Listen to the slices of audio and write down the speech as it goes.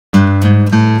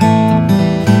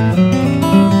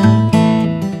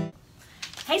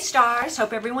stars,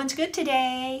 hope everyone's good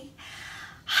today.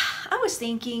 I was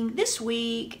thinking this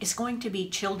week is going to be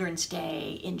Children's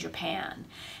Day in Japan.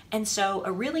 And so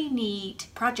a really neat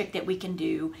project that we can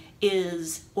do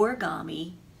is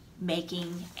origami,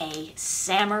 making a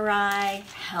samurai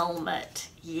helmet.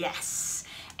 Yes.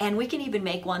 And we can even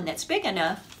make one that's big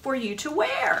enough for you to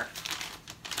wear.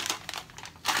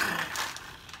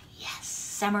 Yes,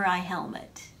 samurai helmet.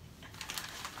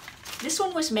 This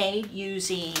one was made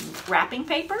using wrapping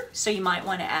paper, so you might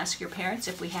want to ask your parents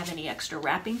if we have any extra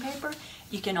wrapping paper.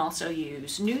 You can also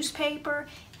use newspaper,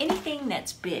 anything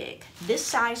that's big. This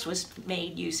size was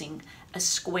made using a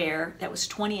square that was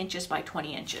 20 inches by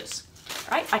 20 inches.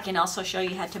 All right, I can also show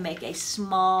you how to make a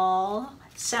small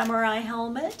samurai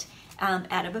helmet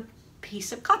out of a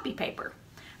piece of copy paper.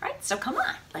 All right, so come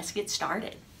on, let's get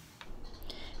started.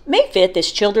 May 5th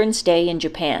is Children's Day in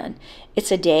Japan.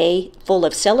 It's a day full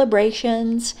of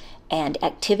celebrations and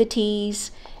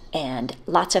activities and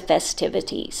lots of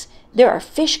festivities. There are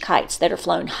fish kites that are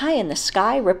flown high in the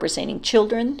sky representing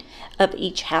children of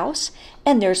each house,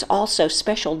 and there's also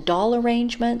special doll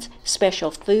arrangements, special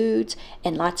foods,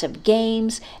 and lots of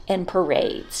games and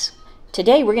parades.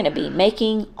 Today we're going to be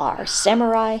making our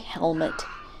samurai helmet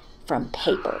from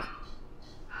paper.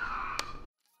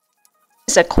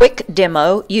 This is a quick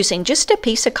demo using just a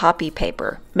piece of copy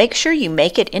paper. Make sure you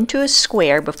make it into a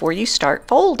square before you start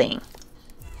folding.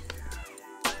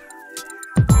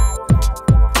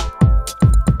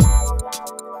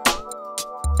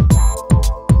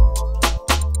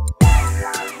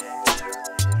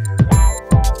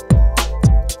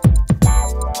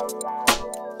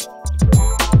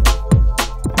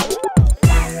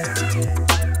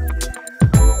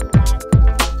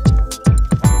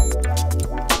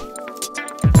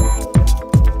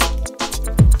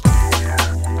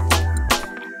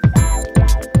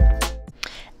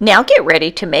 Now get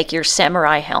ready to make your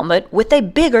samurai helmet with a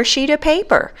bigger sheet of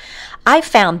paper. I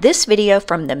found this video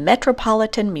from the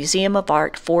Metropolitan Museum of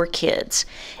Art for kids.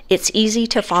 It's easy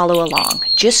to follow along.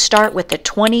 Just start with a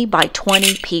 20 by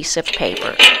 20 piece of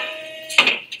paper.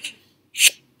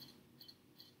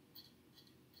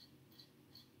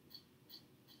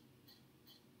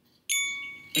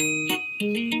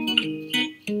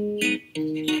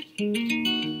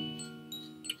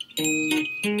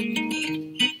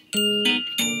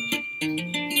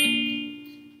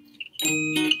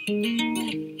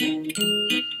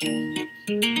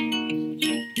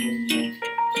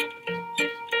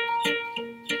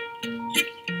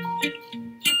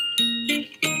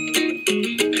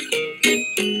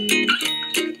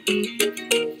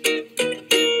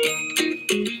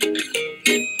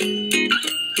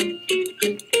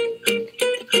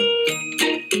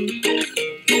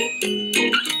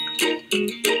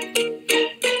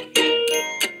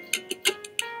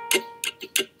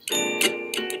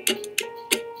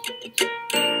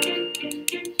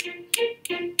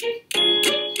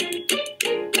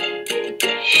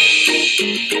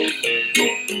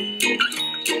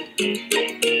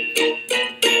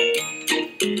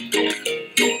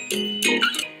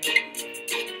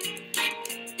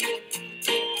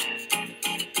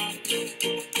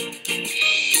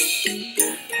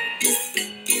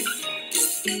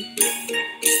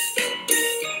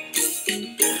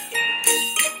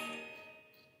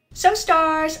 So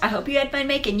stars, I hope you had fun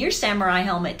making your samurai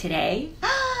helmet today.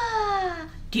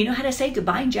 Do you know how to say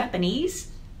goodbye in Japanese?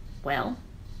 Well,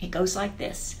 it goes like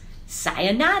this.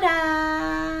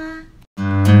 Sayonara!